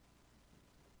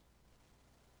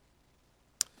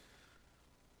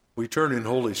We turn in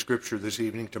Holy Scripture this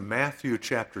evening to Matthew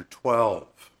chapter 12.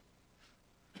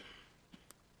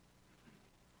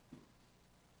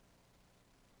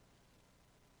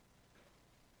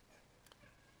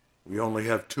 We only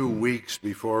have 2 weeks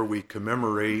before we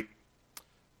commemorate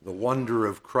the wonder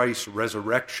of Christ's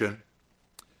resurrection,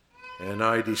 and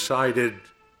I decided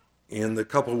in the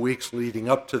couple weeks leading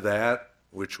up to that,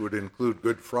 which would include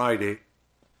Good Friday,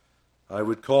 I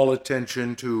would call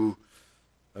attention to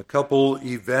a couple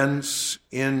events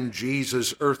in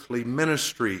Jesus' earthly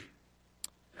ministry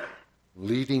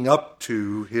leading up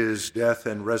to his death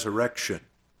and resurrection.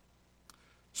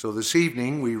 So this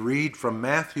evening we read from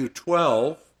Matthew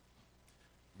 12,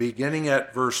 beginning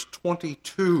at verse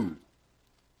 22.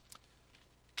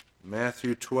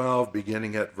 Matthew 12,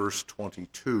 beginning at verse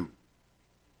 22.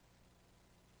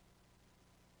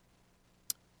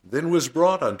 Then was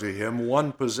brought unto him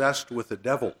one possessed with a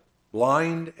devil,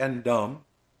 blind and dumb,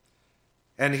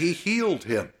 and he healed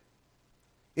him,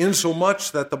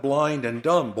 insomuch that the blind and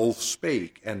dumb both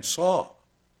spake and saw.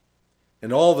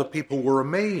 And all the people were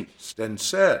amazed, and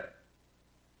said,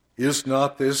 Is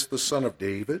not this the son of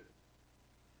David?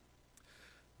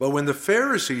 But when the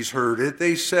Pharisees heard it,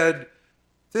 they said,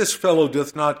 This fellow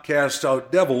doth not cast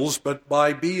out devils, but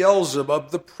by Beelzebub,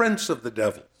 the prince of the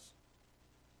devils.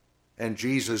 And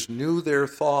Jesus knew their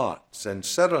thoughts, and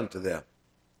said unto them,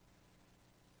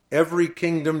 Every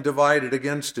kingdom divided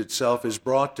against itself is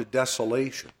brought to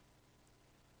desolation,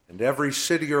 and every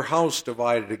city or house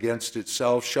divided against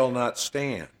itself shall not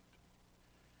stand.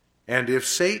 And if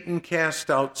Satan cast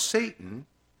out Satan,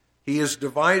 he is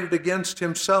divided against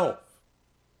himself.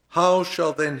 How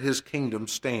shall then his kingdom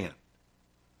stand?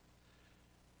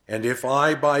 And if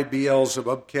I by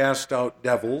Beelzebub cast out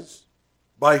devils,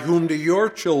 by whom do your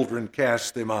children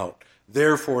cast them out?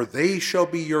 Therefore they shall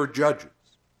be your judges.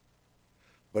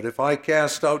 But if I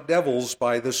cast out devils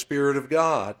by the Spirit of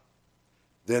God,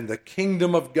 then the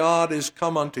kingdom of God is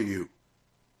come unto you.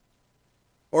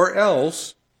 Or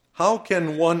else, how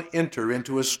can one enter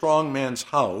into a strong man's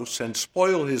house and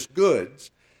spoil his goods,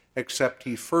 except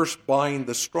he first bind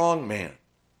the strong man,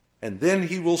 and then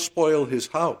he will spoil his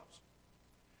house?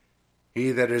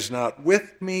 He that is not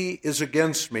with me is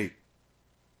against me,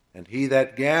 and he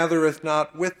that gathereth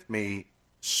not with me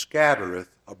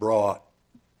scattereth abroad.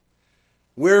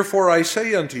 Wherefore I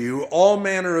say unto you, all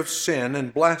manner of sin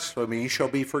and blasphemy shall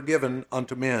be forgiven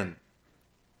unto men,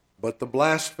 but the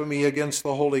blasphemy against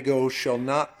the Holy Ghost shall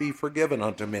not be forgiven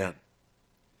unto men.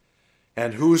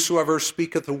 And whosoever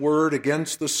speaketh a word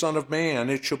against the Son of Man,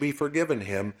 it shall be forgiven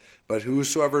him, but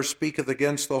whosoever speaketh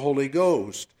against the Holy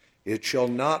Ghost, it shall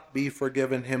not be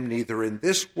forgiven him, neither in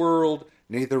this world,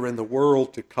 neither in the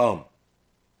world to come.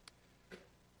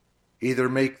 Either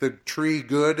make the tree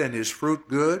good and his fruit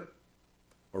good,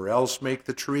 or else make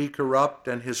the tree corrupt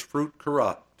and his fruit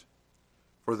corrupt.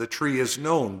 For the tree is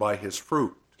known by his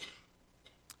fruit.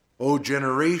 O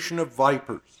generation of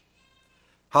vipers,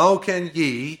 how can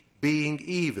ye, being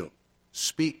evil,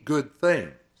 speak good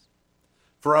things?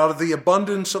 For out of the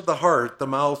abundance of the heart the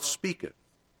mouth speaketh.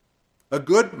 A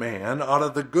good man out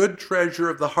of the good treasure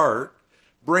of the heart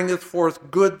bringeth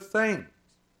forth good things,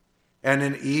 and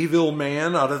an evil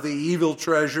man out of the evil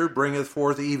treasure bringeth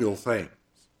forth evil things.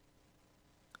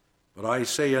 But I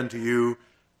say unto you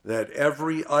that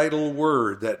every idle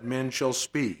word that men shall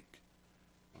speak,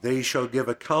 they shall give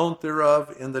account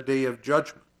thereof in the day of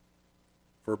judgment.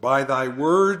 For by thy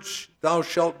words thou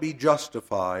shalt be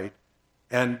justified,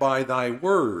 and by thy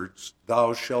words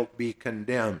thou shalt be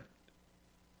condemned.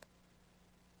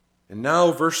 And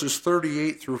now verses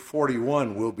 38 through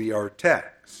 41 will be our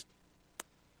text.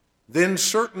 Then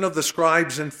certain of the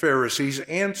scribes and Pharisees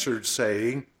answered,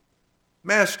 saying,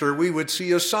 Master, we would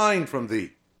see a sign from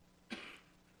thee.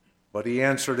 But he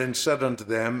answered and said unto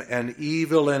them, An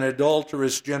evil and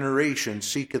adulterous generation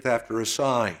seeketh after a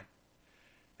sign,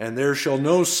 and there shall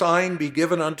no sign be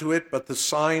given unto it but the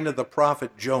sign of the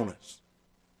prophet Jonas.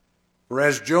 For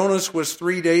as Jonas was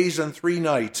 3 days and 3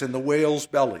 nights in the whale's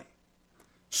belly,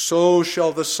 so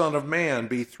shall the Son of Man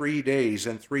be 3 days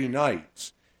and 3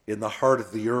 nights in the heart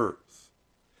of the earth.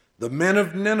 The men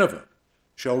of Nineveh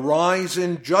shall rise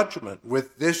in judgment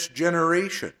with this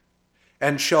generation,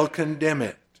 and shall condemn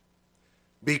it,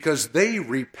 because they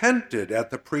repented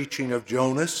at the preaching of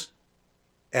Jonas,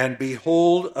 and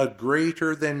behold, a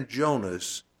greater than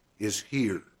Jonas is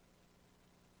here.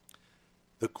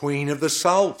 The queen of the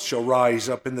south shall rise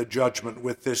up in the judgment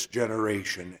with this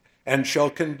generation, and shall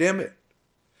condemn it.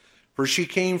 For she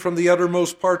came from the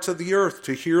uttermost parts of the earth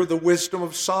to hear the wisdom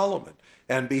of Solomon,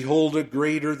 and behold, a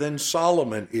greater than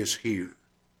Solomon is here.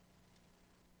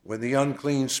 When the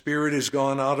unclean spirit is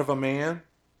gone out of a man,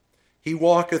 He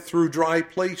walketh through dry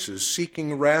places,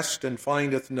 seeking rest, and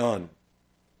findeth none.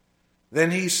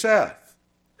 Then he saith,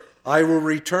 I will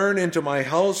return into my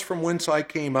house from whence I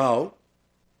came out.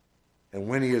 And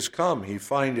when he is come, he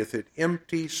findeth it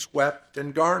empty, swept,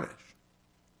 and garnished.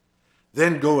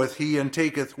 Then goeth he and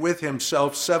taketh with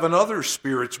himself 7 other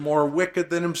spirits more wicked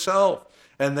than himself,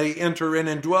 and they enter in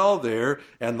and dwell there,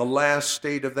 and the last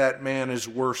state of that man is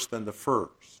worse than the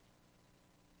first.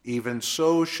 Even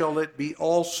so shall it be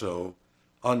also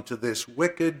unto this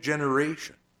wicked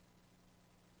generation.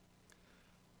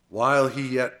 While he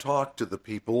yet talked to the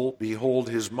people, behold,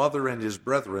 his mother and his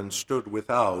brethren stood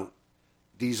without,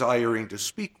 desiring to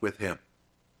speak with him.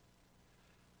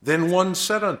 Then one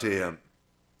said unto him,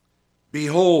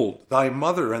 Behold, thy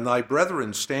mother and thy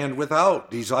brethren stand without,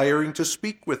 desiring to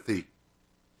speak with thee.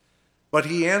 But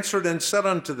he answered and said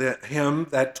unto him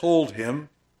that told him,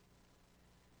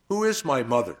 Who is my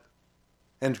mother,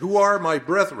 and who are my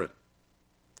brethren?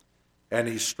 And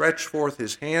he stretched forth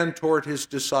his hand toward his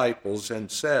disciples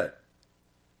and said,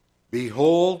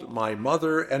 Behold my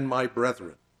mother and my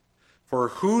brethren. For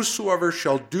whosoever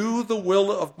shall do the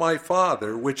will of my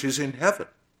Father which is in heaven,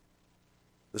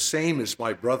 the same is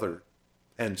my brother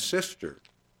and sister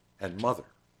and mother.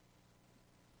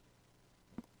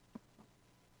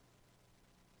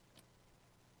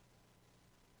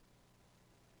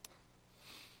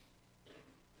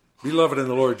 Beloved in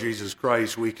the Lord Jesus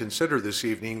Christ, we consider this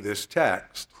evening this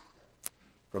text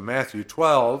from Matthew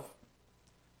 12,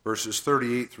 verses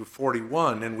 38 through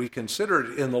 41, and we consider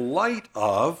it in the light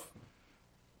of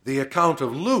the account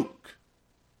of Luke,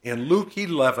 in Luke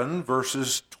 11,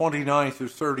 verses 29 through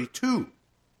 32.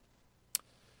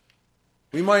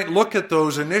 We might look at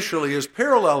those initially as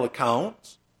parallel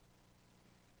accounts.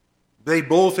 They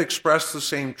both express the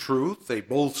same truth. They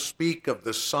both speak of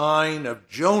the sign of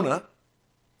Jonah.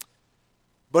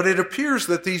 But it appears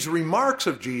that these remarks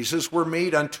of Jesus were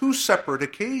made on 2 separate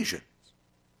occasions.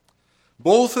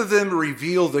 Both of them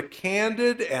reveal the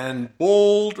candid and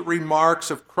bold remarks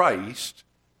of Christ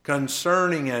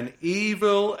concerning an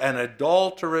evil and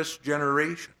adulterous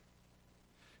generation.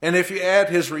 And if you add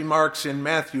his remarks in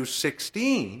Matthew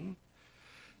 16,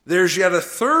 there's yet a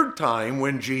third time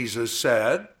when Jesus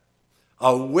said,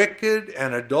 A wicked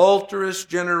and adulterous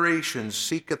generation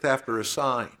seeketh after a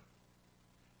sign.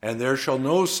 And there shall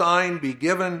no sign be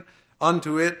given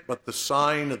unto it but the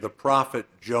sign of the prophet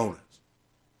Jonas.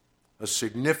 A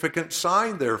significant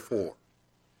sign, therefore,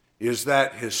 is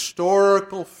that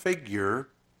historical figure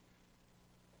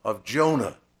of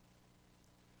Jonah.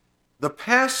 The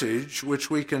passage which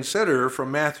we consider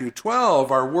from Matthew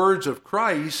 12 are words of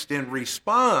Christ in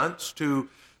response to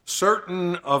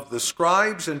certain of the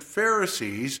scribes and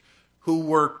Pharisees who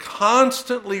were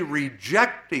constantly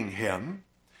rejecting him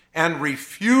and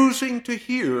refusing to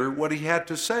hear what he had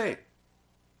to say.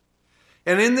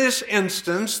 And in this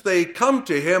instance, they come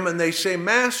to him and they say,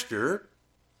 Master,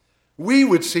 we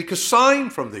would seek a sign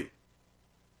from thee.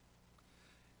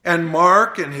 And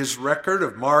Mark, in his record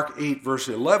of Mark 8, verse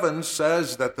 11,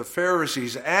 says that the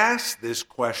Pharisees asked this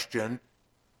question,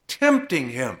 tempting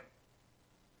him.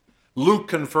 Luke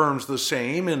confirms the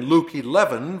same in Luke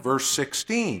 11, verse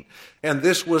 16. And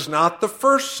this was not the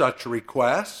first such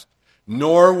request,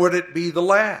 nor would it be the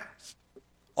last.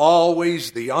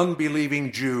 Always the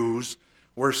unbelieving Jews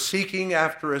were seeking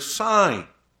after a sign.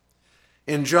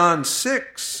 In John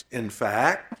 6, in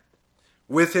fact,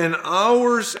 within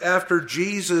hours after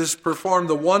Jesus performed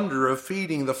the wonder of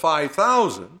feeding the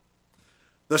 5,000,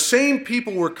 the same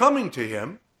people were coming to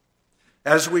him,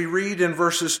 as we read in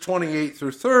verses 28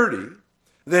 through 30.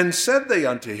 Then said they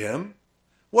unto him,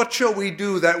 What shall we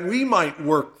do that we might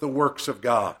work the works of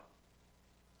God?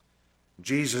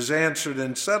 Jesus answered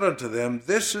and said unto them,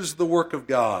 This is the work of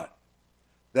God,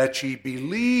 that ye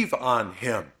believe on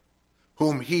him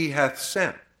whom he hath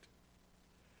sent.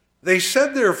 They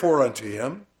said therefore unto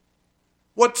him,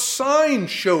 What sign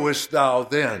showest thou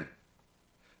then,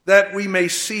 that we may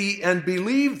see and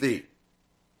believe thee?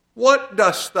 What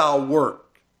dost thou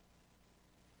work?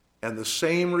 And the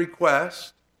same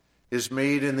request is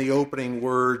made in the opening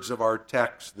words of our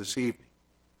text this evening.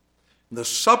 The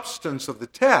substance of the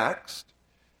text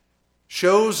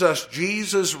shows us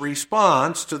Jesus'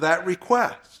 response to that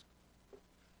request.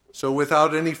 So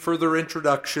without any further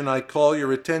introduction, I call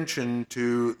your attention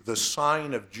to the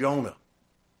sign of Jonah.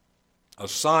 A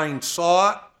sign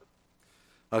sought,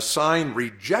 a sign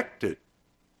rejected,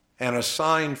 and a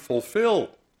sign fulfilled.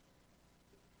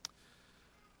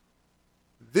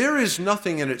 There is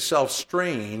nothing in itself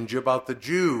strange about the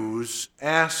Jews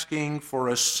asking for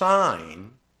a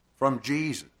sign from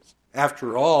Jesus.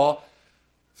 After all,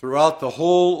 throughout the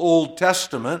whole Old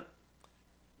Testament,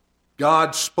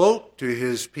 God spoke to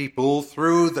his people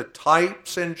through the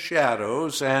types and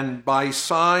shadows and by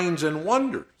signs and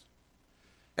wonders.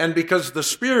 And because the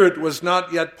Spirit was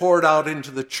not yet poured out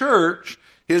into the church,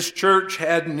 his church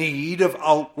had need of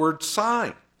outward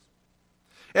signs.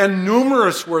 And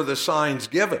numerous were the signs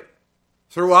given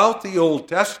throughout the Old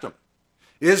Testament.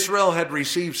 Israel had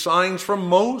received signs from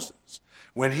Moses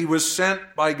when he was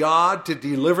sent by God to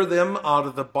deliver them out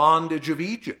of the bondage of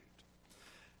Egypt.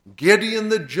 Gideon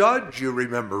the judge, you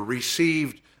remember,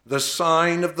 received the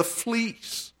sign of the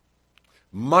fleece.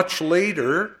 Much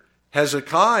later,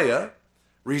 Hezekiah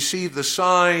received the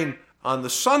sign on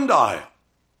the sundial.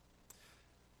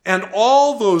 And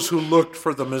all those who looked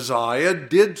for the Messiah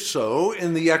did so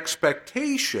in the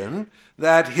expectation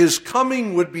that his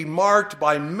coming would be marked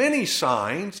by many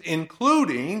signs,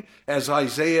 including, as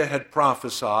Isaiah had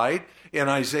prophesied in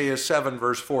Isaiah 7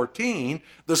 verse 14,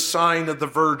 the sign of the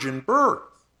virgin birth.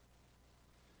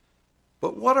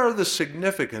 But what are the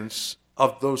significance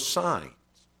of those signs?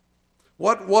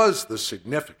 What was the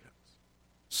significance?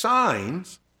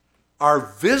 Signs are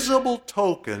visible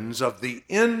tokens of the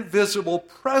invisible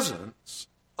presence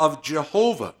of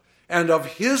Jehovah and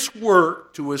of his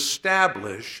work to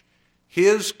establish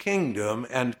his kingdom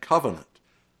and covenant.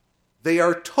 They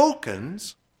are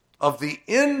tokens of the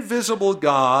invisible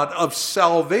God of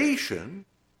salvation,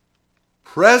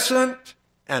 present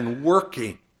and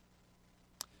working.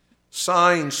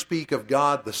 Signs speak of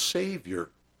God the Savior.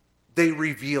 They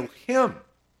reveal him.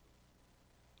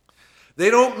 They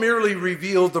don't merely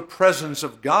reveal the presence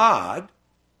of God.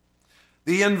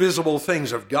 The invisible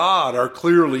things of God are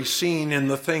clearly seen in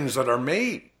the things that are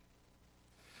made.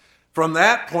 From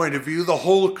that point of view, the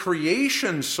whole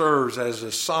creation serves as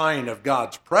a sign of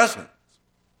God's presence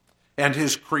and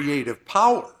his creative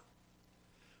power.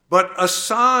 But a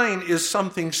sign is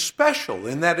something special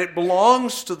in that it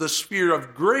belongs to the sphere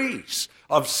of grace,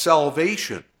 of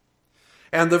salvation.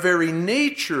 And the very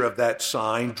nature of that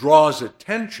sign draws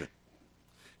attention.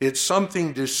 It's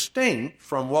something distinct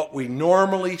from what we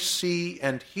normally see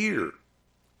and hear.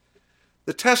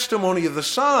 The testimony of the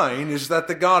sign is that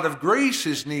the God of grace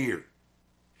is near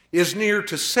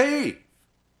to save.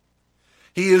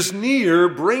 He is near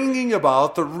bringing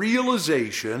about the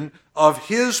realization of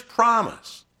his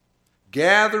promise,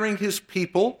 gathering his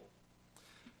people,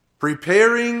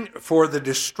 preparing for the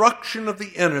destruction of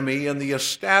the enemy and the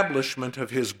establishment of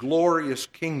his glorious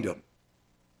kingdom.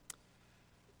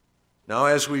 Now,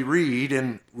 as we read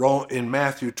in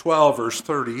Matthew 12, verse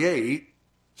 38,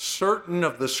 certain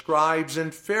of the scribes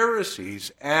and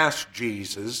Pharisees asked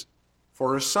Jesus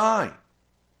for a sign.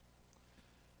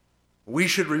 We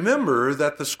should remember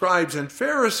that the scribes and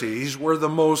Pharisees were the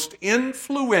most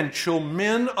influential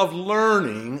men of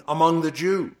learning among the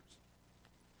Jews.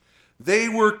 They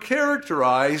were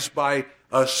characterized by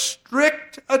a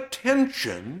strict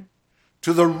attention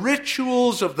to the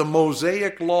rituals of the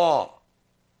Mosaic law.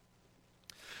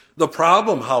 The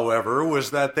problem, however,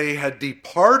 was that they had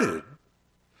departed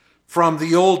from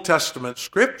the Old Testament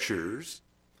scriptures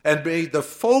and made the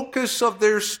focus of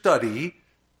their study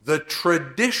the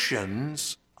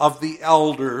traditions of the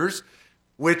elders,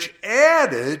 which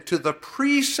added to the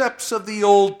precepts of the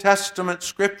Old Testament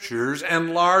scriptures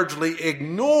and largely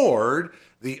ignored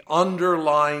the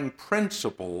underlying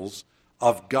principles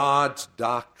of God's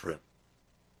doctrine.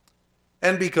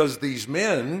 And because these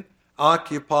men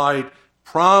occupied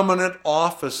prominent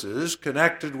offices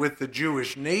connected with the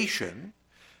Jewish nation,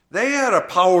 they had a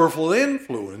powerful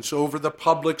influence over the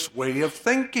public's way of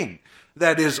thinking,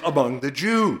 that is, among the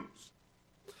Jews.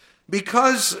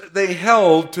 Because they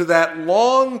held to that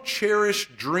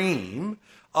long-cherished dream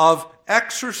of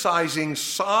exercising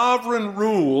sovereign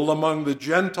rule among the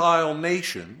Gentile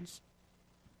nations,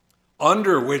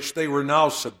 under which they were now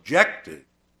subjected,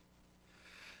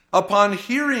 upon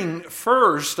hearing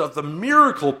first of the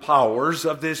miracle powers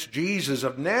of this Jesus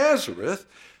of Nazareth,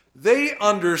 they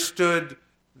understood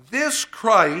this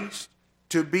Christ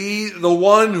to be the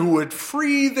one who would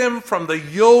free them from the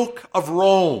yoke of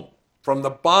Rome, from the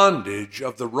bondage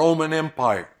of the Roman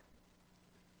Empire.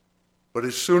 But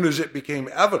as soon as it became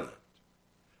evident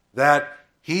that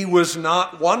he was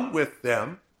not one with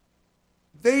them,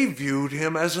 they viewed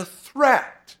him as a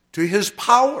threat to his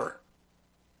power.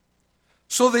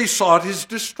 So they sought his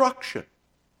destruction.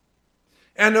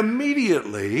 And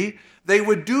immediately they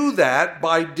would do that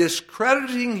by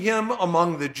discrediting him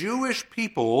among the Jewish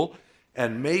people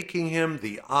and making him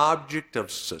the object of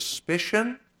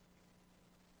suspicion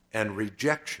and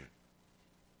rejection.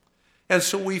 And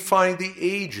so we find the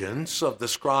agents of the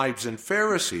scribes and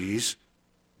Pharisees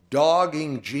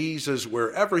dogging Jesus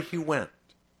wherever he went,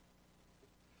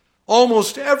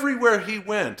 Almost everywhere he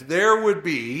went, there would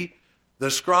be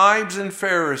the scribes and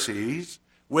Pharisees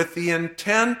with the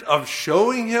intent of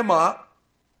showing him up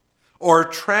or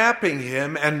trapping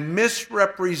him and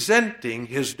misrepresenting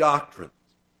his doctrines.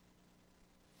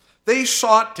 They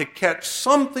sought to catch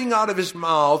something out of his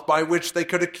mouth by which they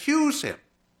could accuse him.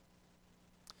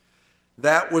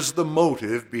 That was the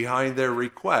motive behind their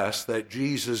request that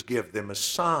Jesus give them a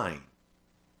sign.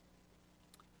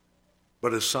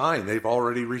 But a sign they've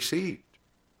already received.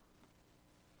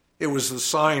 It was the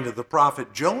sign of the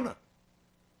prophet Jonah.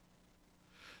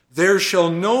 There shall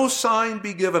no sign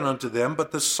be given unto them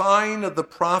but the sign of the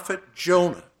prophet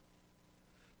Jonah.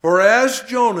 For as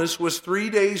Jonas was 3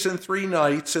 days and 3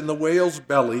 nights in the whale's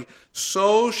belly,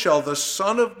 so shall the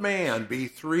Son of Man be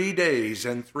 3 days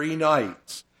and 3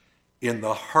 nights in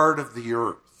the heart of the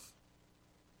earth.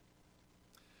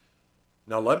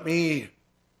 Now let me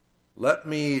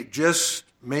just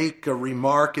make a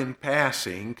remark in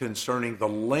passing concerning the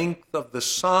length of the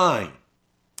sign.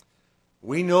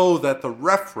 We know that the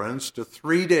reference to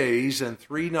 3 days and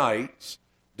 3 nights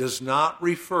does not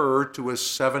refer to a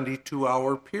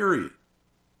 72-hour period.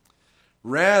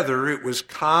 Rather, it was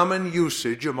common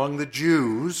usage among the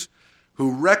Jews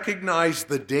who recognized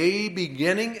the day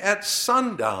beginning at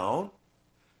sundown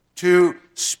to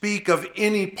speak of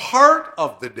any part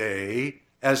of the day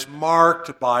as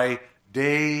marked by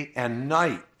day and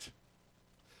night.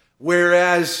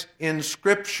 Whereas in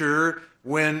Scripture,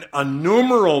 when a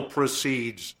numeral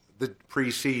precedes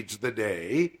the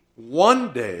day,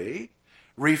 one day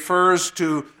refers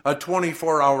to a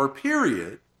 24-hour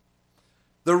period,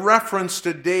 the reference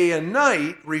to day and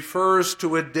night refers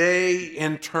to a day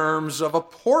in terms of a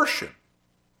portion,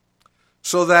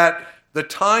 so that the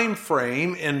time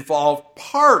frame involved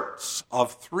parts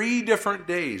of 3 different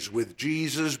days, with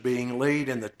Jesus being laid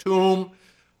in the tomb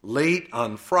late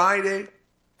on Friday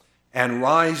and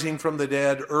rising from the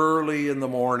dead early in the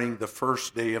morning the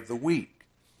first day of the week.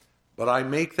 But I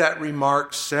make that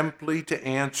remark simply to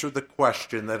answer the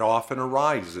question that often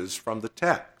arises from the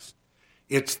text.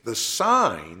 It's the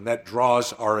sign that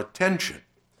draws our attention.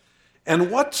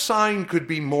 And what sign could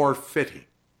be more fitting?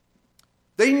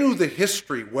 They knew the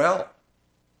history well.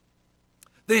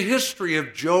 The history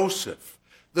of Joseph,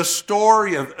 the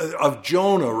story of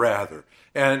Jonah,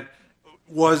 and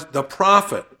was the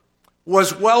prophet,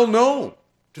 was well known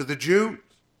to the Jews.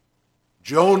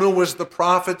 Jonah was the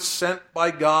prophet sent by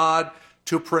God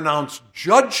to pronounce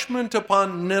judgment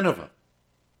upon Nineveh.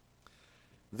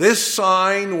 This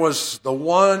sign was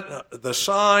the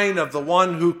sign of the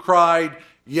one who cried,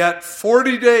 "Yet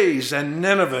 40 days and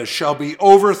Nineveh shall be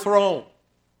overthrown."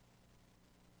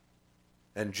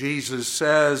 And Jesus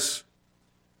says,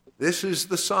 this is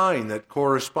the sign that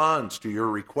corresponds to your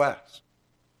request.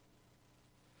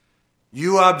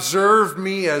 You observe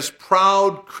me as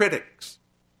proud critics.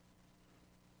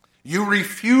 You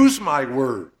refuse my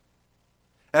word,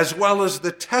 as well as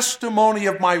the testimony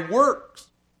of my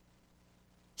works.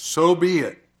 So be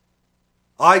it.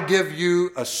 I give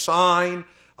you a sign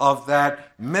of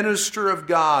that minister of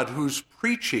God whose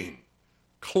preaching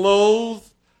clothed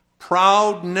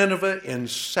proud Nineveh in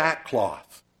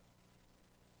sackcloth,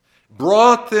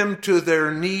 brought them to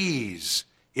their knees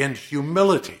in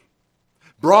humility,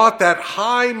 brought that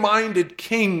high-minded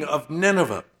king of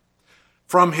Nineveh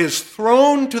from his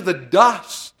throne to the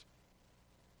dust.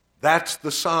 That's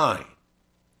the sign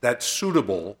that's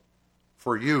suitable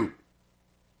for you.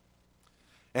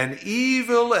 An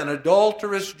evil and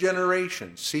adulterous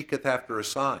generation seeketh after a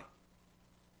sign.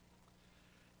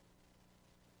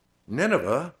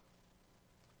 Nineveh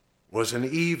was an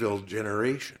evil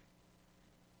generation,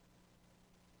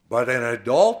 but an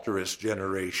adulterous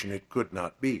generation it could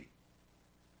not be.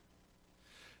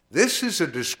 This is a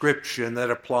description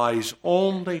that applies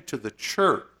only to the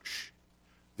church,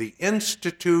 the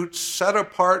institute set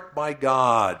apart by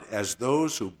God as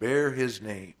those who bear his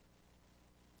name.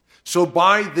 So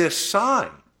by this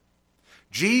sign,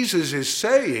 Jesus is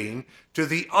saying to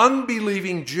the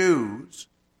unbelieving Jews,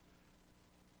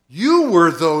 you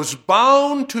were those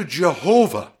bound to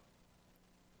Jehovah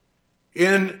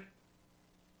in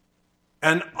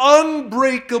an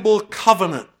unbreakable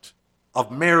covenant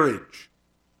of marriage.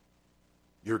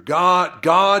 Your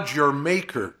God, your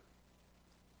maker,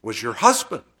 was your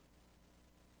husband.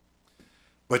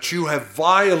 But you have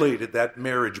violated that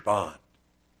marriage bond.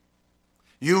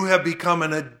 You have become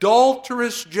an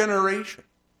adulterous generation.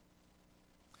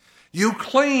 You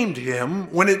claimed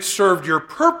him when it served your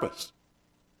purpose.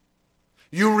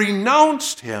 You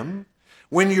renounced him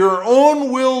when your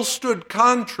own will stood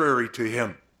contrary to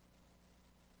him.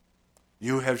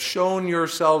 You have shown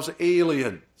yourselves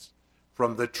aliens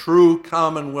from the true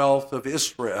commonwealth of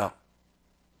Israel.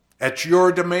 At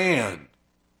your demand,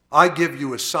 I give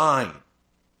you a sign.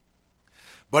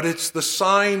 But it's the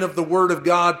sign of the word of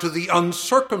God to the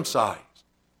uncircumcised.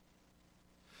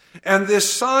 And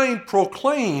this sign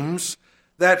proclaims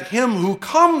that him who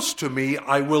comes to me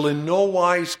I will in no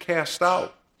wise cast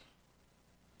out.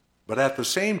 But at the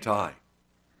same time,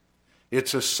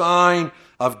 it's a sign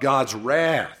of God's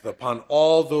wrath upon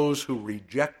all those who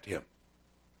reject him.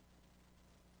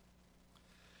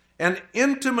 And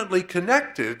intimately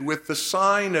connected with the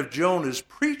sign of Jonah's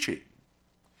preaching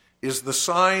is the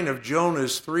sign of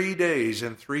Jonah's 3 days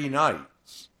and 3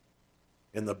 nights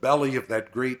in the belly of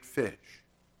that great fish.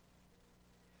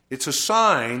 It's a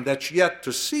sign that's yet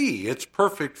to see its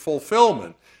perfect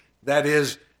fulfillment. That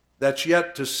is, that's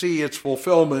yet to see its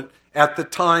fulfillment at the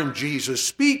time Jesus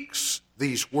speaks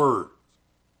these words.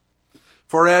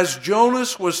 For as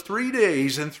Jonas was 3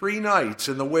 days and 3 nights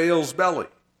in the whale's belly,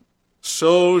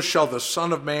 so shall the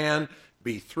Son of Man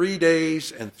be 3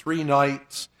 days and 3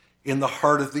 nights in the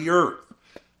heart of the earth.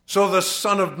 So the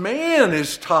Son of Man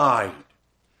is tied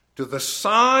to the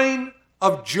sign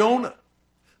of Jonah.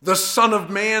 The Son of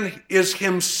Man is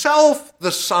himself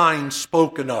the sign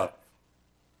spoken of.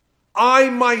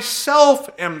 I myself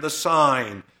am the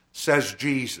sign, says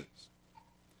Jesus.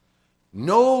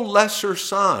 No lesser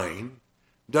sign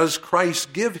does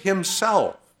Christ give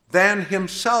himself than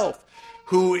himself,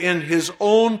 who in his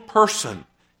own person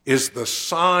is the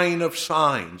sign of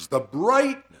signs, the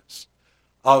brightness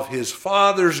of his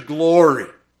Father's glory.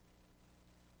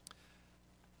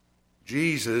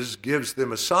 Jesus gives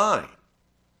them a sign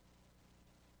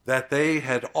that they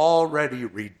had already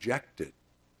rejected.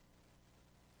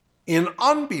 In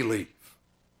unbelief,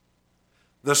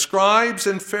 the scribes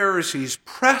and Pharisees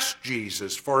pressed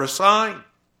Jesus for a sign.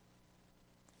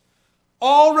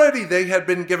 Already they had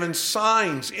been given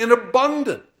signs in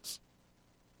abundance.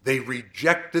 They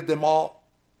rejected them all.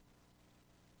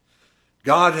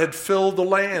 God had filled the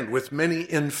land with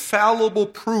many infallible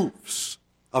proofs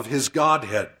of his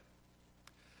Godhead,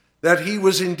 that he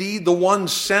was indeed the one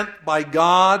sent by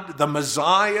God, the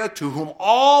Messiah, to whom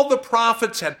all the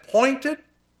prophets had pointed,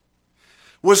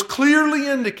 was clearly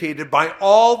indicated by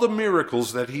all the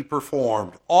miracles that he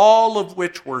performed, all of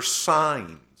which were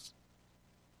signs.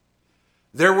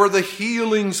 There were the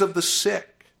healings of the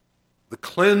sick, the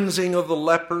cleansing of the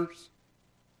lepers,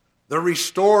 the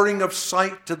restoring of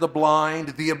sight to the blind,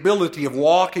 the ability of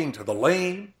walking to the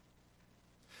lame.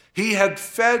 He had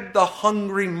fed the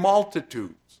hungry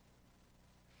multitudes,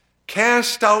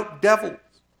 cast out devils.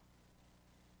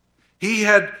 He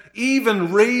had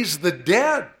even raised the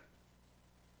dead.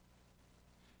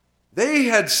 They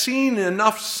had seen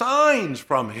enough signs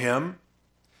from him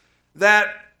that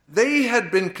they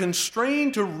had been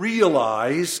constrained to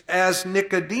realize, as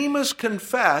Nicodemus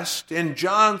confessed in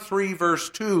John 3 verse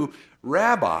 2,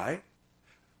 Rabbi,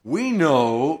 we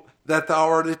know that thou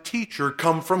art a teacher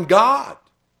come from God.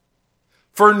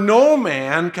 For no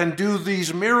man can do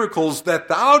these miracles that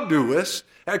thou doest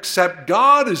except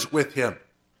God is with him.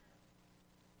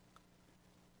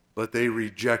 But they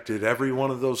rejected every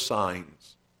one of those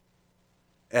signs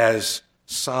as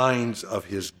signs of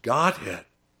his Godhead,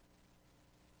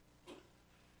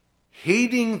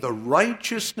 hating the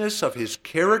righteousness of his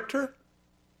character,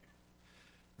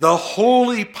 the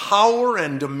holy power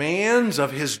and demands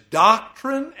of his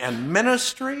doctrine and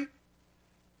ministry.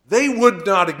 They would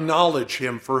not acknowledge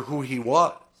him for who he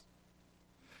was.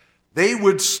 They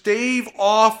would stave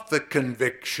off the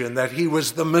conviction that he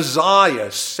was the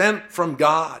Messiah sent from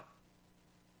God.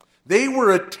 They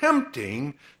were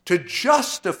attempting to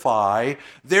justify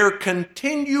their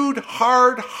continued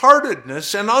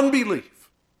hard-heartedness and unbelief.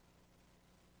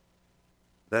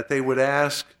 That they would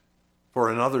ask for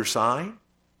another sign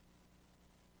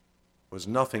was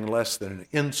nothing less than an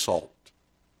insult.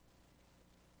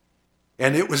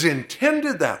 And it was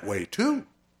intended that way too.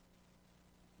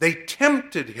 They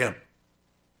tempted him.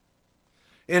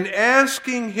 In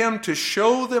asking him to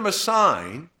show them a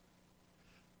sign,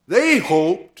 they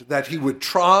hoped that he would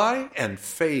try and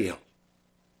fail.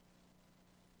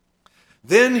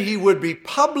 Then he would be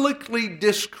publicly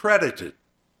discredited.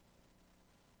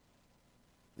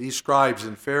 These scribes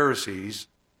and Pharisees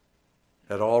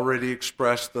had already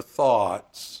expressed the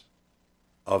thoughts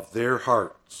of their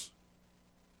hearts.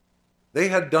 They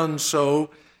had done so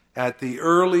at the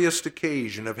earliest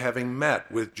occasion of having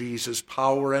met with Jesus'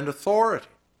 power and authority,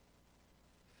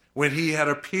 when he had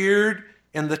appeared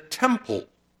in the temple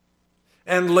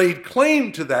and laid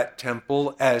claim to that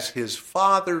temple as his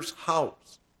Father's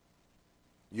house.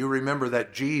 You remember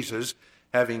that Jesus,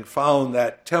 having found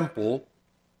that temple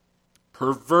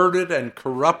perverted and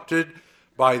corrupted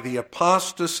by the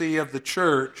apostasy of the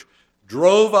church,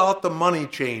 drove out the money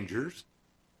changers,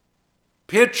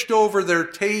 pitched over their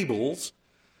tables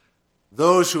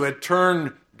those who had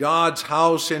turned God's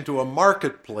house into a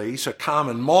marketplace, a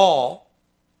common mall,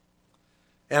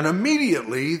 and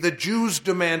immediately the Jews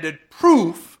demanded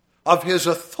proof of his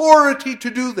authority to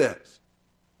do this.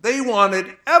 They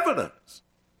wanted evidence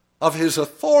of his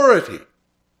authority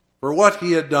for what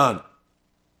he had done.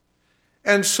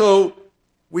 And so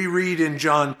we read in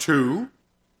John 2,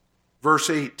 verse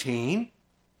 18,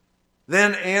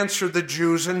 "Then answered the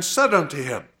Jews and said unto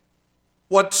him,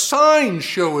 What sign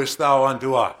showest thou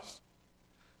unto us,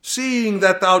 seeing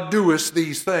that thou doest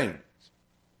these things?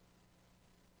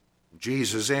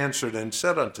 Jesus answered and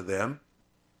said unto them,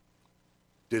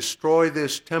 Destroy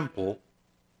this temple,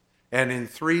 and in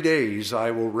 3 days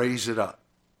I will raise it up."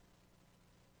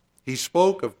 He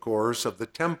spoke, of course, of the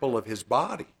temple of his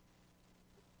body.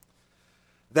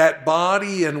 That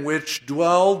body in which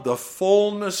dwelled the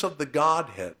fullness of the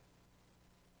Godhead.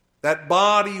 That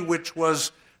body which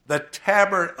was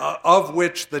of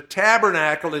which the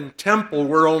tabernacle and temple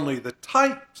were only the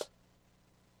types.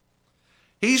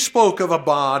 He spoke of a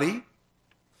body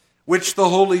which the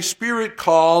Holy Spirit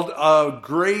called a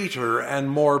greater and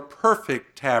more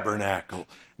perfect tabernacle,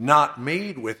 not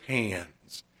made with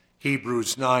hands.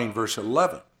 Hebrews 9, verse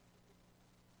 11.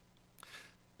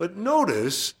 But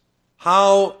notice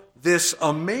how this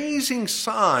amazing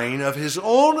sign of his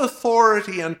own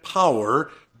authority and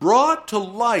power brought to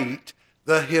light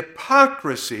the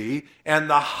hypocrisy and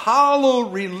the hollow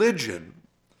religion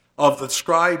of the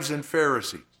scribes and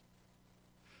Pharisees.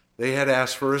 They had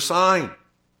asked for a sign.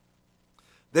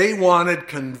 They wanted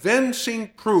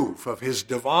convincing proof of his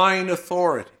divine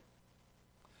authority.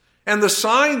 And the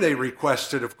sign they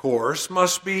requested, of course,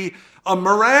 must be a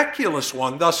miraculous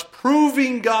one, thus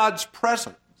proving God's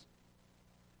presence.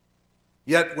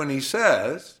 Yet when he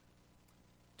says,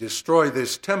 "Destroy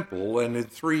this temple, and in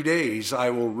 3 days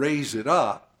I will raise it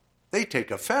up," they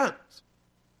take offense.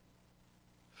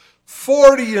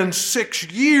 46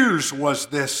 years was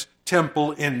this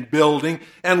temple in building,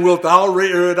 and wilt thou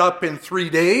rear it up in 3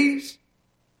 days?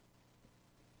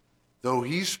 Though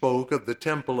he spoke of the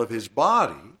temple of his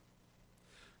body,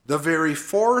 the very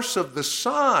force of the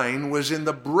sign was in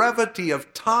the brevity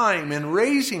of time in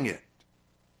raising it.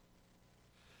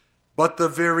 But the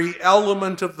very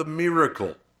element of the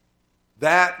miracle,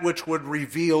 that which would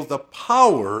reveal the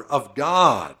power of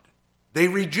God, they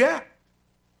reject.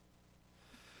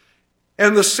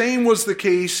 And the same was the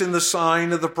case in the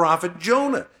sign of the prophet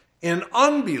Jonah. In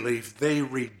unbelief, they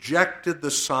rejected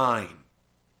the sign.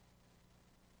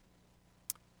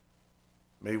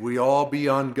 May we all be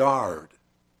on guard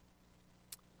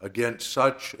against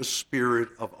such a spirit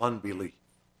of unbelief.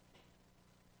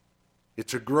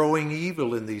 It's a growing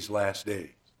evil in these last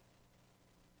days.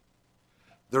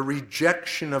 The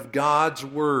rejection of God's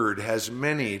word has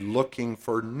many looking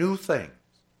for new things.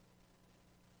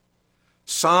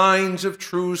 Signs of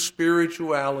true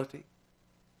spirituality.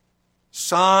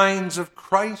 Signs of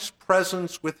Christ's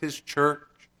presence with his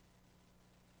church.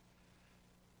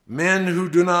 Men who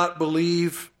do not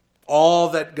believe all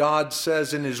that God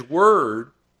says in his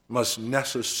word must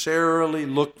necessarily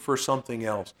look for something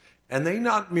else. And they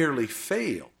not merely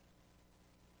fail,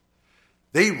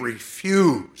 they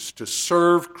refuse to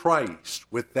serve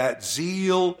Christ with that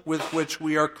zeal with which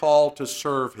we are called to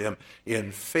serve him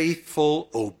in faithful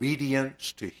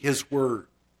obedience to his word.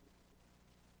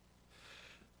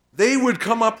 They would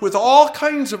come up with all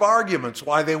kinds of arguments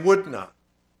why they would not.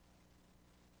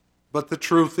 But the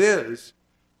truth is,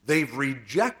 they've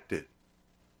rejected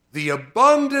the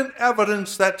abundant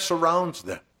evidence that surrounds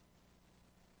them.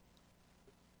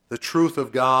 The truth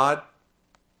of God,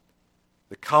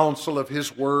 the counsel of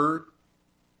his word,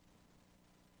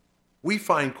 we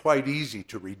find quite easy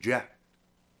to reject.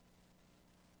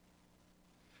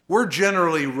 We're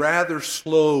generally rather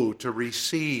slow to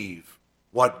receive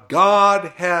what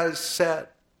God has said.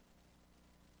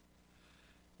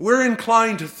 We're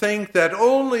inclined to think that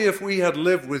only if we had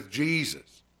lived with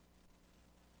Jesus,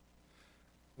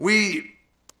 it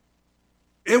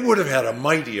would have had a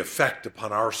mighty effect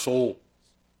upon our souls.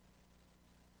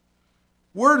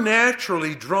 We're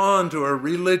naturally drawn to a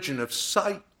religion of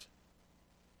sight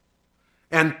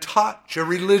and touch, a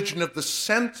religion of the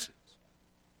senses.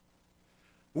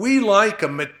 We like a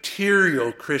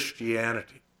material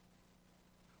Christianity,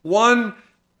 one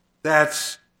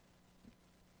that's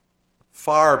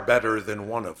far better than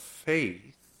one of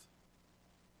faith.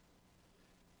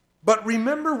 But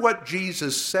remember what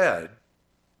Jesus said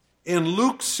in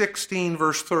Luke 16,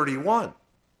 verse 31.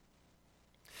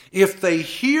 If they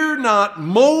hear not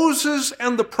Moses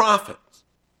and the prophets,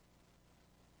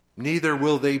 neither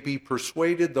will they be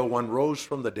persuaded, though one rose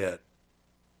from the dead.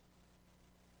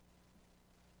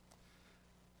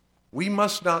 We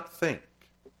must not think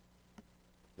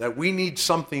that we need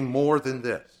something more than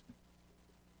this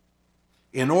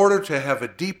in order to have a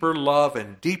deeper love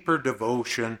and deeper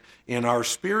devotion in our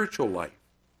spiritual life.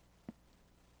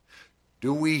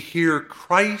 Do we hear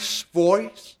Christ's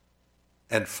voice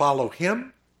and follow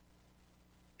him?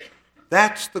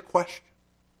 That's the question.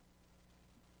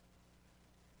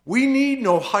 We need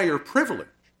no higher privilege.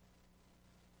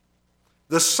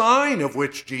 The sign of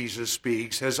which Jesus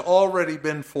speaks has already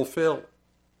been fulfilled.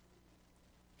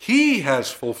 He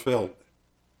has fulfilled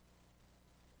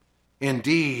it.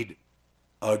 Indeed,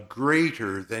 a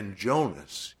greater than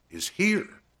Jonas is here.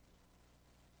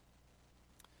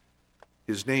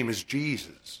 His name is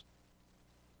Jesus.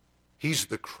 He's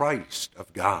the Christ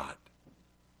of God.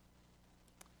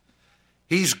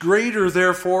 He's greater,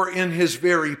 therefore, in his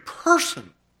very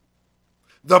person,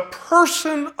 the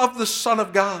person of the Son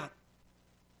of God.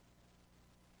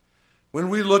 When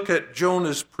we look at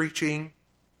Jonah's preaching,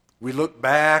 we look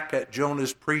back at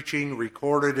Jonah's preaching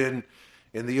recorded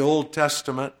in the Old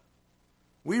Testament,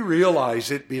 we realize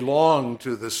it belonged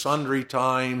to the sundry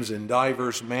times and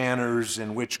diverse manners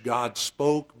in which God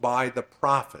spoke by the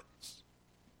prophets.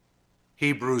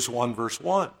 Hebrews 1 verse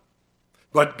 1.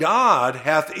 But God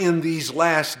hath in these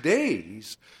last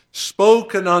days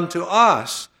spoken unto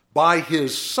us by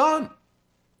his Son,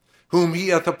 whom he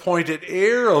hath appointed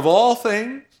heir of all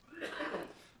things,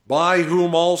 by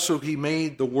whom also he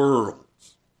made the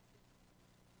worlds.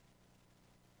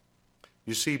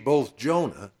 You see, both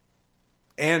Jonah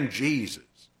and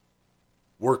Jesus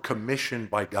were commissioned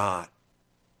by God.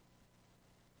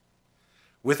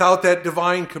 Without that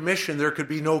divine commission, there could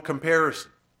be no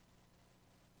comparison.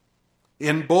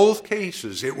 In both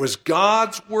cases, it was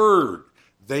God's word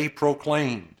they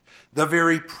proclaimed, the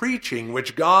very preaching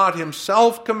which God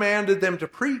himself commanded them to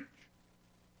preach.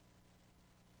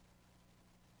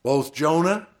 Both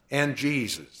Jonah and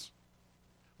Jesus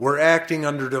were acting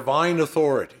under divine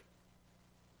authority.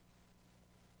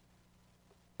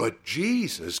 But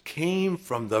Jesus came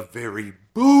from the very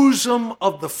bosom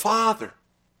of the Father.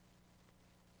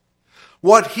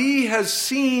 What he has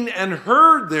seen and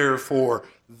heard, therefore,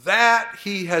 that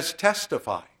he has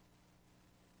testified.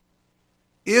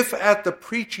 If at the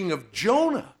preaching of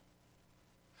Jonah,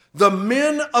 the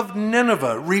men of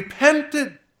Nineveh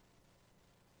repented,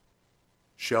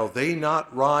 shall they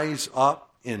not rise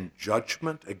up in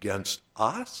judgment against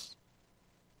us?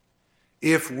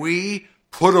 If we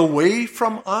put away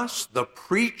from us the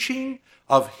preaching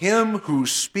of him who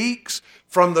speaks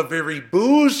from the very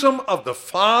bosom of the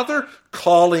Father,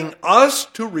 calling us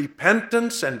to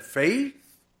repentance and faith,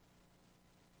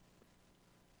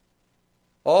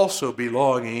 also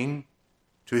belonging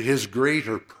to his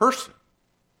greater person,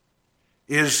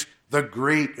 is the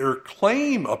greater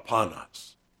claim upon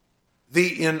us,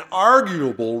 the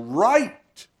inarguable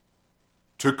right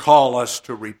to call us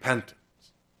to repentance.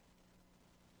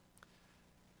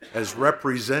 As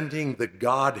representing the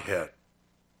Godhead,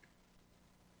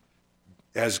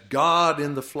 as God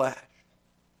in the flesh,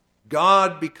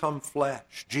 God become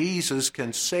flesh, Jesus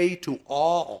can say to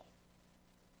all,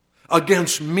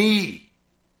 against me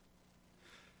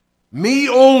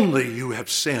only you have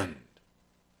sinned,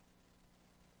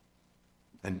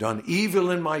 and done evil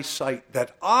in my sight,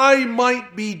 that I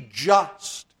might be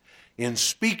just in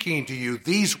speaking to you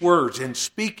these words, in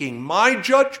speaking my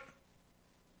judgment.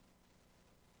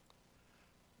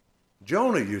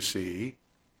 Jonah, you see,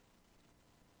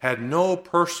 had no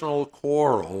personal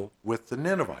quarrel with the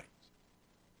Ninevites.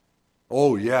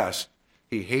 Oh, yes,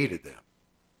 he hated them.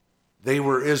 They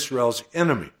were Israel's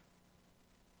enemy.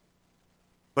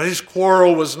 But his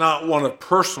quarrel was not one of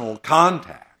personal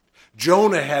contact.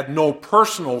 Jonah had no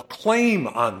personal claim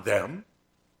on them.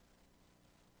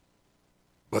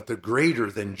 But the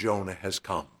greater than Jonah has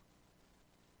come.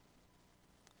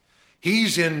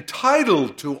 He's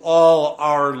entitled to all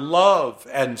our love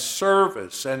and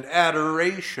service and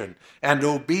adoration and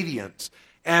obedience.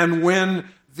 And when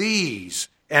these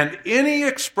and any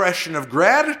expression of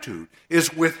gratitude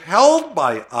is withheld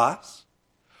by us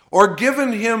or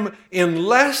given him in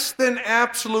less than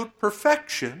absolute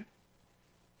perfection,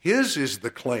 his is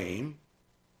the claim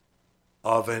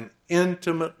of an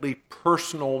intimately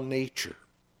personal nature.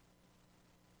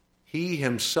 He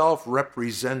himself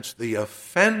represents the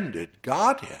offended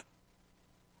Godhead.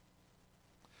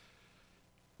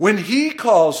 When he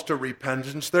calls to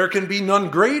repentance, there can be none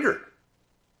greater.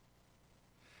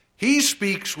 He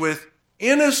speaks with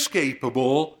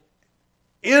inescapable,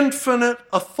 infinite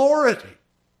authority.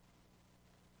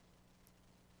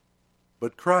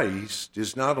 But Christ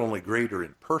is not only greater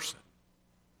in person,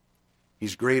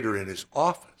 he's greater in his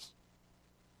office.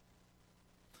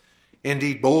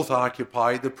 Indeed, both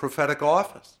occupied the prophetic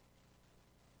office.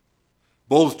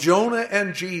 Both Jonah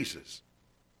and Jesus.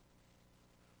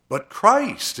 But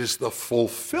Christ is the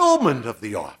fulfillment of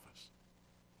the office.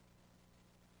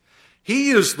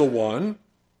 He is the one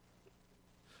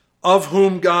of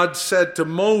whom God said to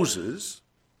Moses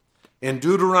in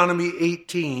Deuteronomy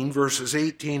 18, verses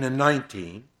 18 and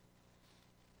 19,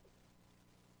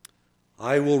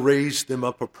 I will raise them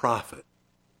up a prophet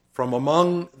from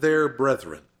among their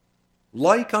brethren,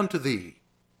 like unto thee,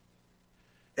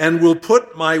 and will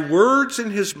put my words in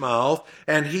his mouth,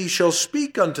 and he shall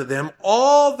speak unto them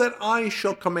all that I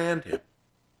shall command him.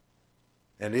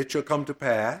 And it shall come to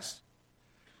pass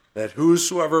that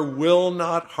whosoever will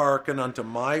not hearken unto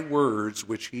my words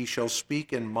which he shall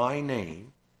speak in my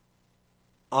name,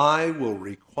 I will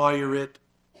require it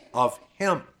of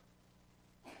him.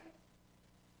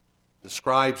 The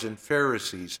scribes and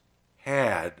Pharisees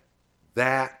had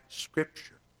that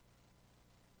scripture.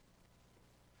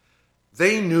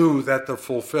 They knew that the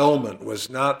fulfillment was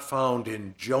not found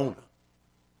in Jonah.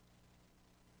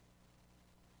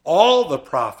 All the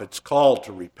prophets called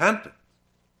to repentance.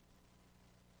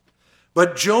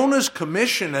 But Jonah's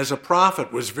commission as a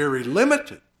prophet was very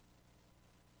limited.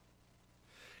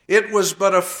 It was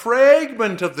but a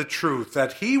fragment of the truth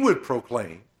that he would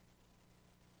proclaim.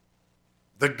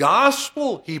 The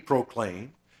gospel he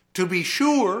proclaimed, to be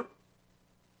sure,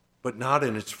 but not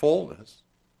in its fullness.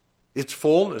 Its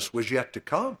fullness was yet to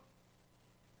come.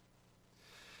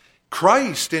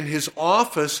 Christ in his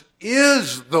office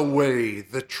is the way,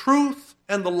 the truth,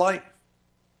 and the life.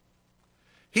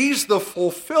 He's the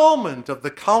fulfillment of the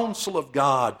counsel of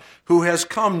God, who has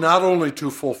come not only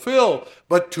to fulfill,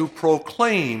 but to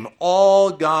proclaim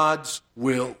all God's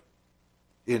will.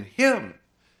 In him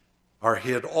are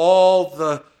hid all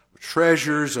the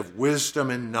treasures of wisdom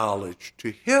and knowledge.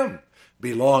 To him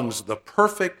belongs the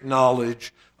perfect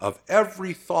knowledge of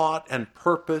every thought and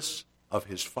purpose of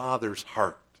his Father's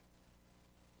heart.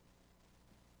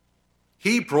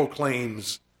 He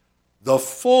proclaims the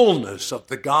fullness of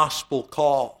the gospel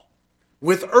call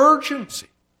with urgency.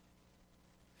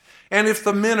 And if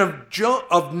the men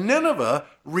of Nineveh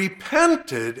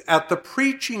repented at the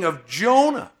preaching of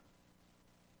Jonah,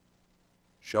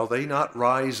 shall they not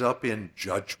rise up in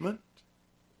judgment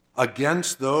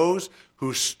against those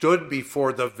who stood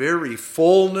before the very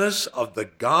fullness of the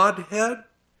Godhead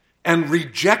and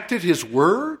rejected his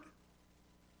word?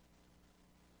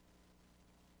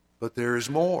 But there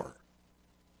is more.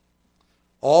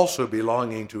 Also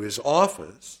belonging to his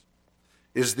office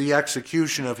is the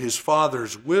execution of his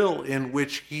Father's will, in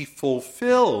which he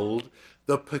fulfilled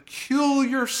the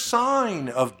peculiar sign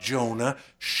of Jonah,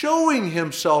 showing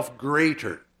himself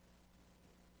greater.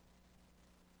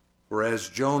 For as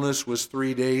Jonas was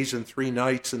 3 days and 3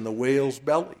 nights in the whale's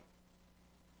belly,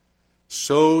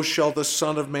 so shall the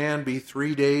Son of Man be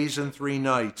 3 days and 3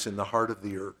 nights in the heart of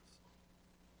the earth.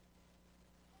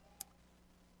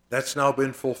 That's now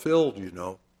been fulfilled, you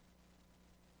know.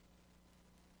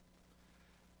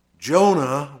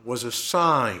 Jonah was a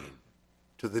sign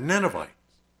to the Ninevites.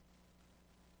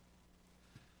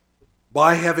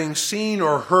 By having seen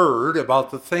or heard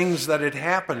about the things that had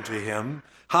happened to him,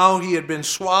 how he had been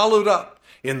swallowed up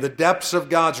in the depths of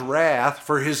God's wrath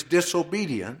for his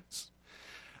disobedience,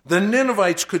 the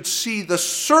Ninevites could see the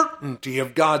certainty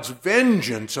of God's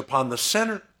vengeance upon the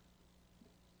sinner.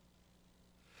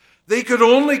 They could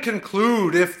only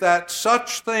conclude if that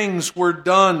such things were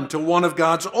done to one of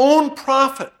God's own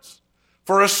prophets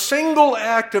for a single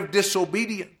act of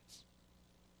disobedience.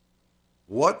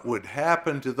 What would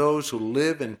happen to those who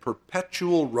live in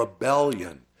perpetual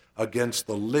rebellion against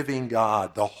the living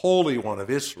God, the Holy One of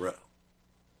Israel?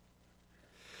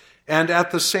 And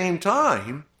at the same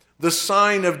time, the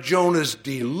sign of Jonah's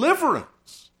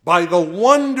deliverance by the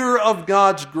wonder of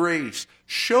God's grace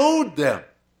showed them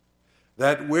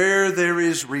that where there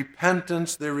is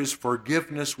repentance, there is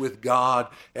forgiveness with God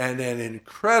and an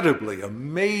incredibly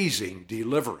amazing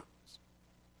deliverance.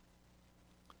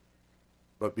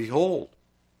 But behold,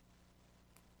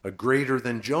 a greater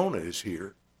than Jonah is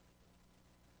here.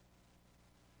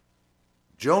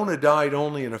 Jonah died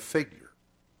only in a figure.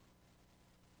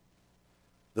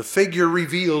 The figure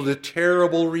revealed a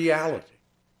terrible reality,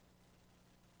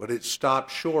 but it stopped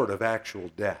short of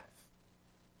actual death.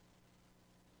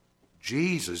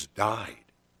 Jesus died.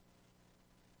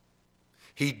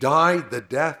 He died the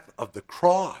death of the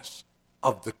cross,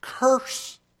 of the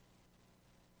curse.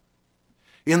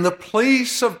 In the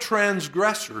place of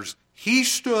transgressors, he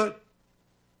stood.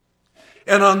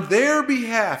 And on their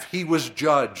behalf he was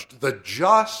judged, the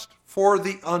just for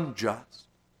the unjust.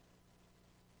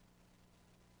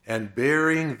 And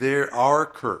bearing our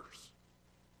curse,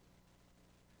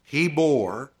 he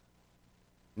bore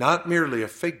not merely a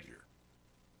figure,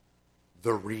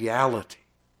 the reality,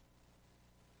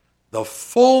 the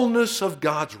fullness of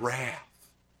God's wrath,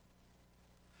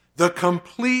 the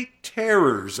complete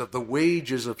terrors of the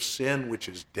wages of sin, which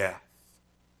is death.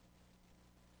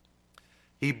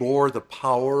 He bore the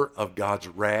power of God's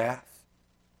wrath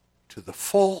to the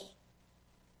full.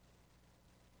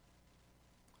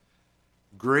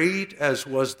 Great as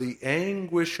was the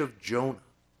anguish of Jonah,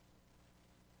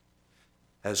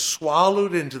 as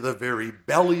swallowed into the very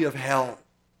belly of hell,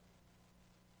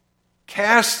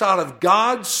 cast out of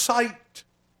God's sight,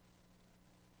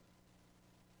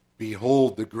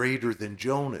 behold, the greater than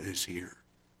Jonah is here.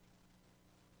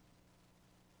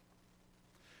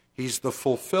 He's the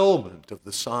fulfillment of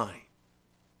the sign,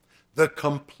 the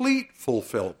complete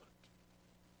fulfillment,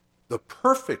 the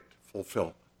perfect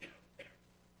fulfillment.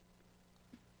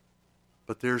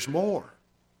 But there's more.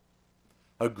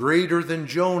 A greater than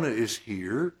Jonah is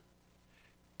here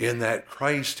in that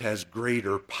Christ has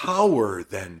greater power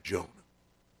than Jonah.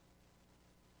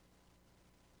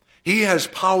 He has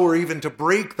power even to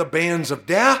break the bands of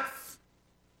death.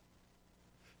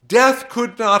 Death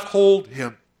could not hold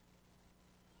him.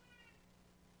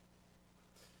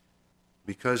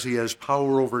 Because he has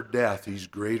power over death, he's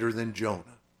greater than Jonah.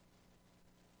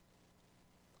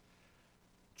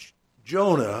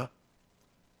 Jonah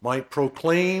might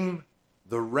proclaim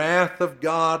the wrath of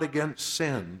God against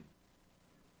sin.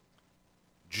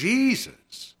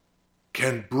 Jesus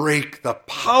can break the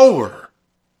power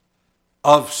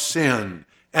of sin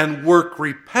and work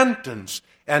repentance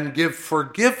and give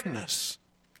forgiveness.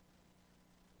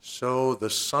 So the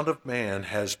Son of Man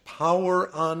has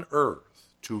power on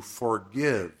earth to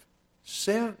forgive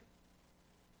sin.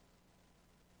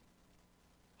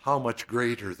 How much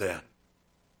greater then,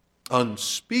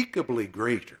 unspeakably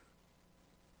greater,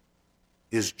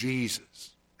 is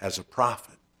Jesus as a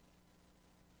prophet.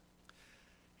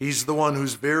 He's the one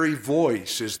whose very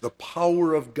voice is the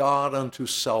power of God unto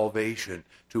salvation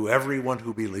to everyone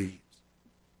who believes.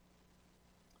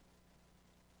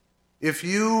 If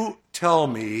you tell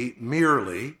me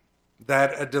merely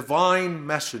that a divine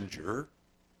messenger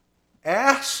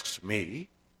asks me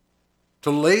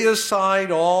to lay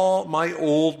aside all my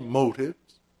old motives,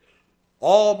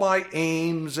 all my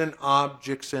aims and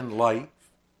objects in life,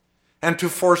 and to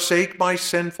forsake my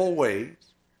sinful ways,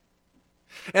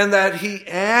 and that he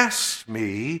asks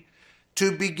me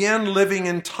to begin living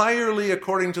entirely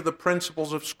according to the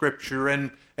principles of Scripture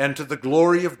and to the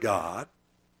glory of God,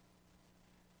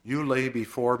 you lay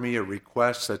before me a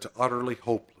request that's utterly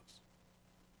hopeless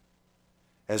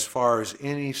as far as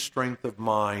any strength of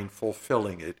mine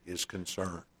fulfilling it is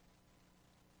concerned.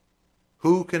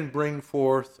 Who can bring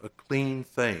forth a clean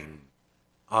thing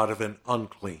out of an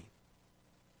unclean?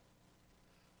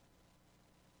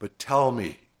 But tell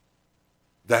me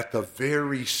that the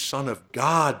very Son of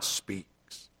God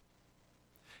speaks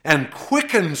and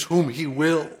quickens whom he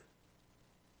will.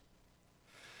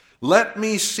 Let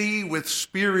me see with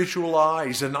spiritual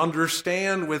eyes and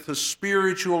understand with a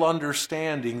spiritual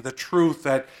understanding the truth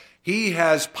that he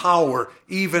has power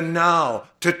even now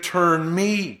to turn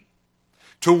me,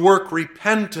 to work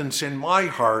repentance in my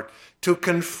heart, to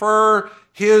confer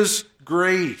his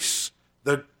grace,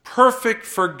 the perfect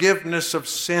forgiveness of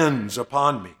sins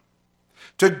upon me,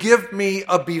 to give me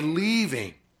a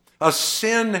believing, a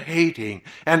sin-hating,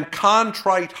 and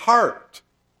contrite heart,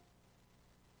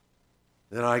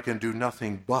 then I can do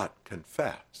nothing but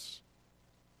confess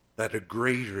that a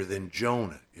greater than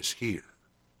Jonah is here.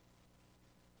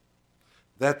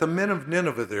 That the men of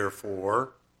Nineveh,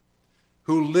 therefore,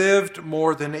 who lived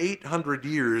more than 800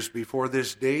 years before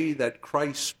this day that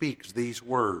Christ speaks these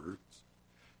words,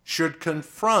 should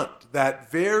confront that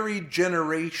very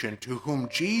generation to whom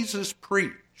Jesus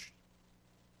preached,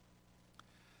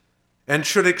 and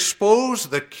should expose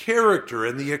the character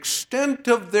and the extent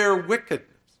of their wickedness,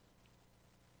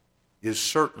 is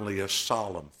certainly a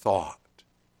solemn thought.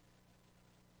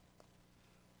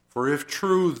 For if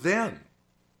true then,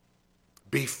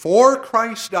 before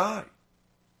Christ died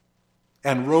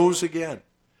and rose again,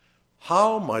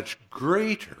 how much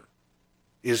greater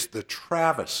is the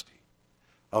travesty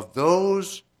of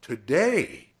those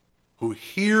today who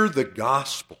hear the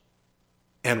gospel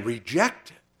and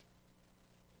reject it.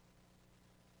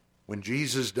 When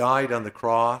Jesus died on the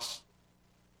cross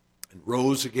and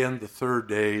rose again the third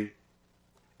day,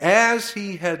 as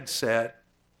he had said,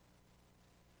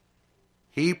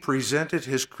 he presented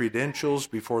his credentials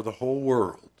before the whole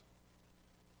world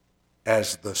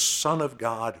as the Son of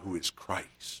God who is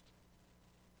Christ.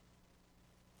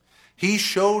 He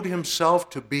showed himself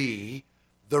to be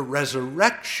the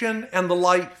resurrection and the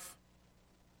life.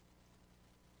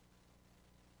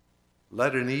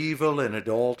 Let an evil and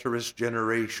adulterous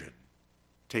generation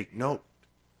take note.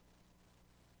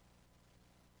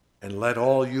 And let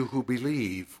all you who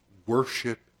believe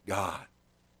worship God.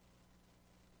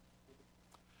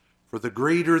 For the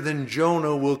greater than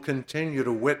Jonah will continue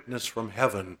to witness from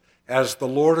heaven as the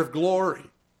Lord of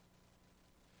glory.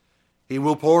 He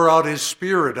will pour out his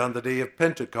Spirit on the day of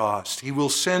Pentecost. He will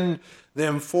send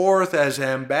them forth as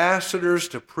ambassadors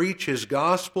to preach his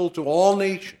gospel to all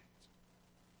nations.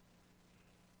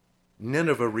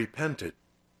 Nineveh repented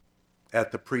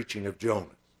at the preaching of Jonah.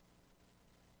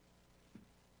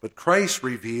 But Christ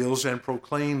reveals and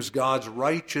proclaims God's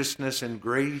righteousness and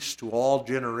grace to all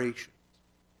generations.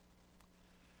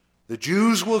 The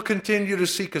Jews will continue to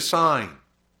seek a sign,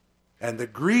 and the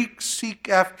Greeks seek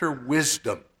after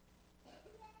wisdom.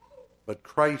 But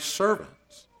Christ's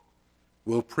servants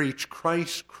will preach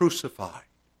Christ crucified,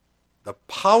 the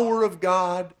power of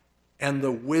God and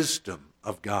the wisdom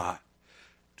of God.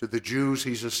 To the Jews,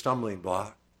 he's a stumbling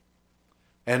block,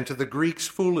 and to the Greeks,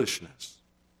 foolishness.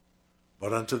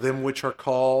 But unto them which are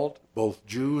called, both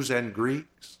Jews and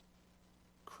Greeks,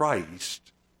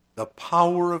 Christ, the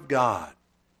power of God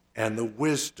and the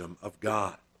wisdom of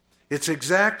God. It's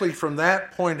exactly from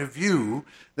that point of view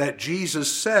that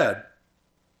Jesus said,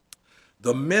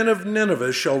 the men of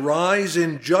Nineveh shall rise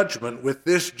in judgment with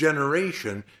this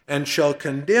generation and shall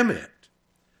condemn it,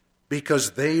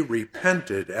 because they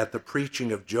repented at the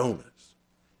preaching of Jonas.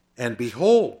 And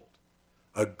behold,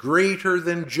 a greater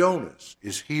than Jonas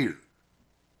is here.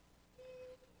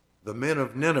 The men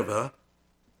of Nineveh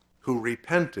who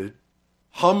repented,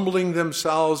 humbling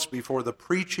themselves before the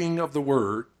preaching of the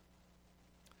word,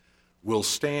 will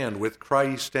stand with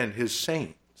Christ and his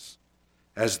saints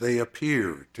as they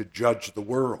appear to judge the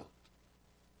world.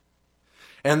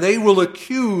 And they will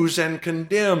accuse and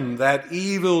condemn that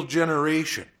evil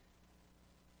generation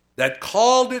that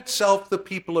called itself the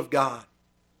people of God,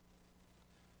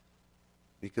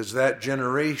 because that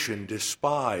generation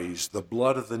despised the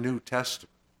blood of the New Testament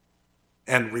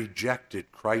and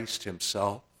rejected Christ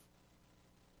himself.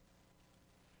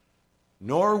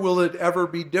 Nor will it ever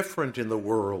be different in the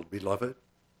world, beloved.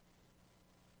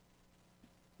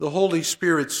 The Holy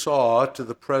Spirit saw to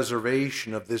the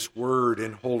preservation of this word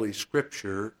in Holy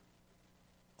Scripture,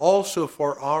 also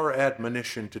for our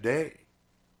admonition today.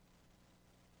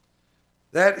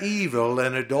 That evil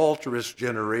and adulterous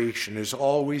generation is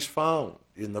always found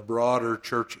in the broader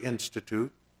church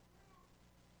institute.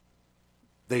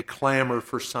 They clamor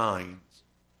for signs,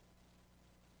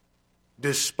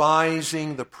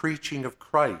 despising the preaching of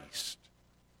Christ.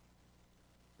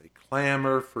 They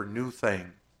clamor for new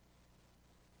things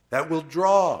that will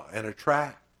draw and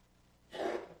attract.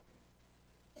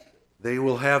 They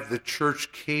will have the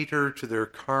church cater to their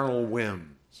carnal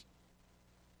whims.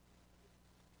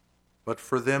 But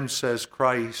for them, says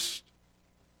Christ,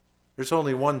 there's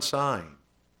only one sign,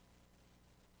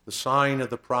 the sign of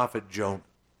the prophet Jonah.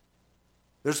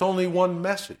 There's only one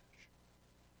message,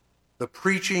 the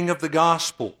preaching of the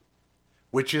gospel,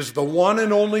 which is the one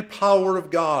and only power of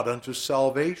God unto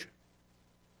salvation.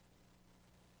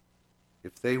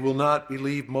 If they will not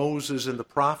believe Moses and the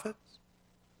prophets,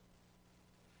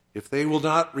 if they will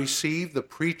not receive the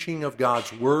preaching of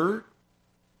God's word,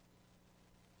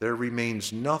 there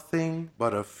remains nothing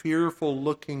but a fearful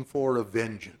looking for of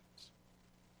vengeance.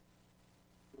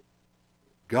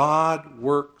 God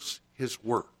works his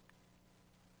work.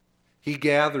 He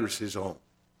gathers his own.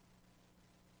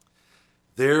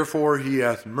 Therefore he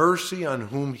hath mercy on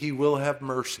whom he will have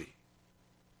mercy,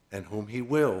 and whom he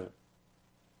will,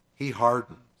 he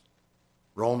hardens.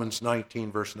 Romans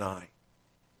 19, verse 9.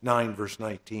 9, verse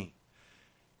 19.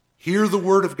 Hear the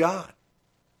word of God.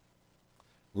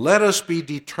 Let us be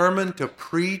determined to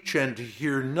preach and to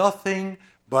hear nothing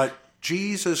but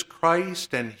Jesus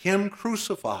Christ and him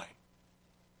crucified.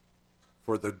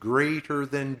 For the greater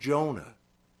than Jonah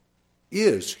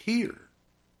is here.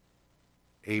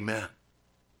 Amen.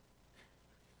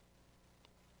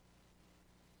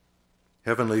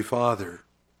 Heavenly Father,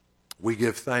 we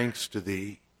give thanks to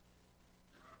thee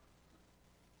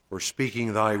for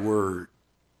speaking thy word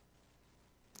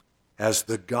as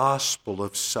the gospel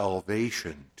of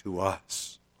salvation to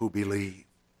us who believe.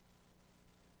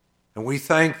 And we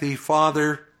thank thee,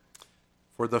 Father,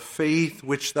 for the faith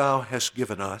which thou hast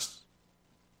given us,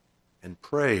 and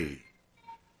pray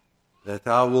that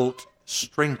thou wilt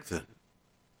strengthen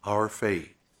our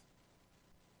faith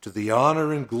to the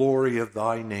honor and glory of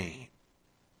thy name.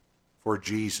 for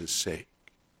Jesus' sake.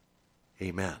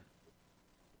 Amen.